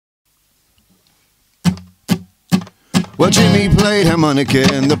Well, Jimmy played harmonica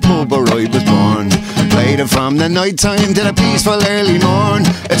in the pub where I was born. Played it from the night time to the peaceful early morn.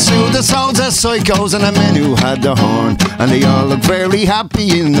 It soothed the souls of psychos and the men who had the horn, and they all looked very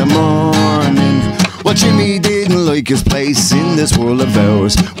happy in the morning. Well, Jimmy didn't like his place in this world of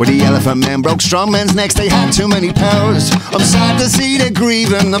ours, where the elephant men broke strong men's necks, they had too many powers. I'm sad to see the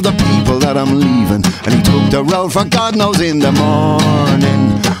grieving of the people that I'm leaving, and he took the road for God knows in the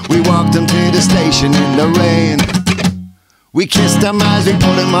morning. We walked him to the station in the rain. We kissed him as we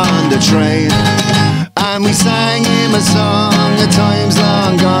put him on the train, and we sang him a song, the time's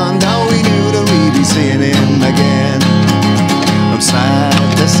long gone, though we knew that we'd be seeing him again. I'm sad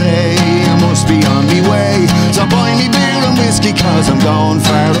to say I must be on me way, so buy me beer and whiskey cause I'm going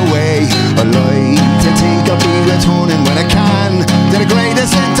far away. I like to think I'll be returning when I can to the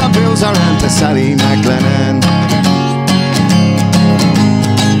greatest interviews around to Sally MacLennane.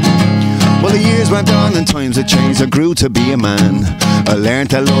 Well, the years went on and times had changed, I grew to be a man. I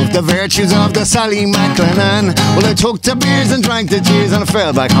learned to love the virtues of the Sally MacLennane. Well, I took the beers and drank the cheers and I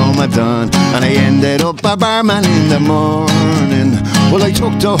fell back home at dawn, and I ended up a barman in the morning. Well, I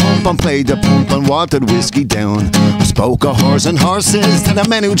took the hump and played the pump and watered whiskey down. I spoke of horse and horses to the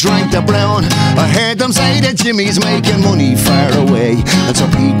men who drank the brown. I heard them say that Jimmy's making money far away, and so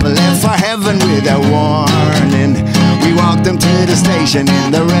people left for heaven without warning. We walked them to the station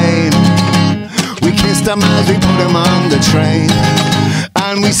in the rain. We kissed him as we put him on the train,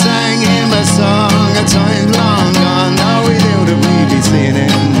 and we sang him a song, a time long gone, now we knew that we'd be seeing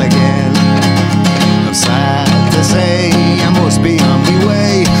him again. I'm sad to say I must be on my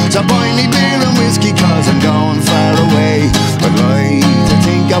way, so buy me beer and whiskey cause I'm going far away. I'd like to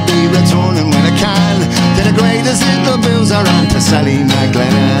think I'll be returning when I can to the greatest little booze around to Sally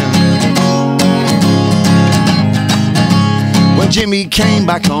MacLennane. When Jimmy came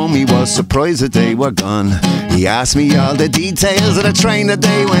back home, he was surprised that they were gone. He asked me all the details of the train that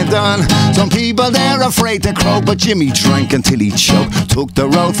they went on. Some people they're afraid to croak, but Jimmy drank until he choked. Took the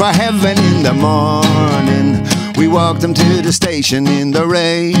road for heaven in the morning. We walked him to the station in the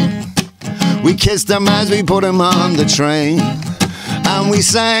rain. We kissed him as we put him on the train, and we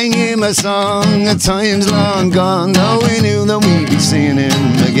sang him a song, a time's long gone, though we knew that we'd be seeing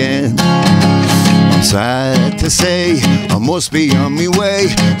him again. I'm sad to say I must be on me way,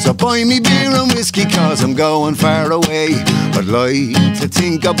 so buy me beer and whiskey cause I'm going far away. I'd like to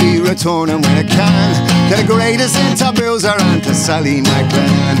think I'll be returning when I can to the greatest interviews around to Sally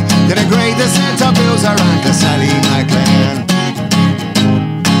MacLennane, to the greatest interviews around to Sally MacLennane.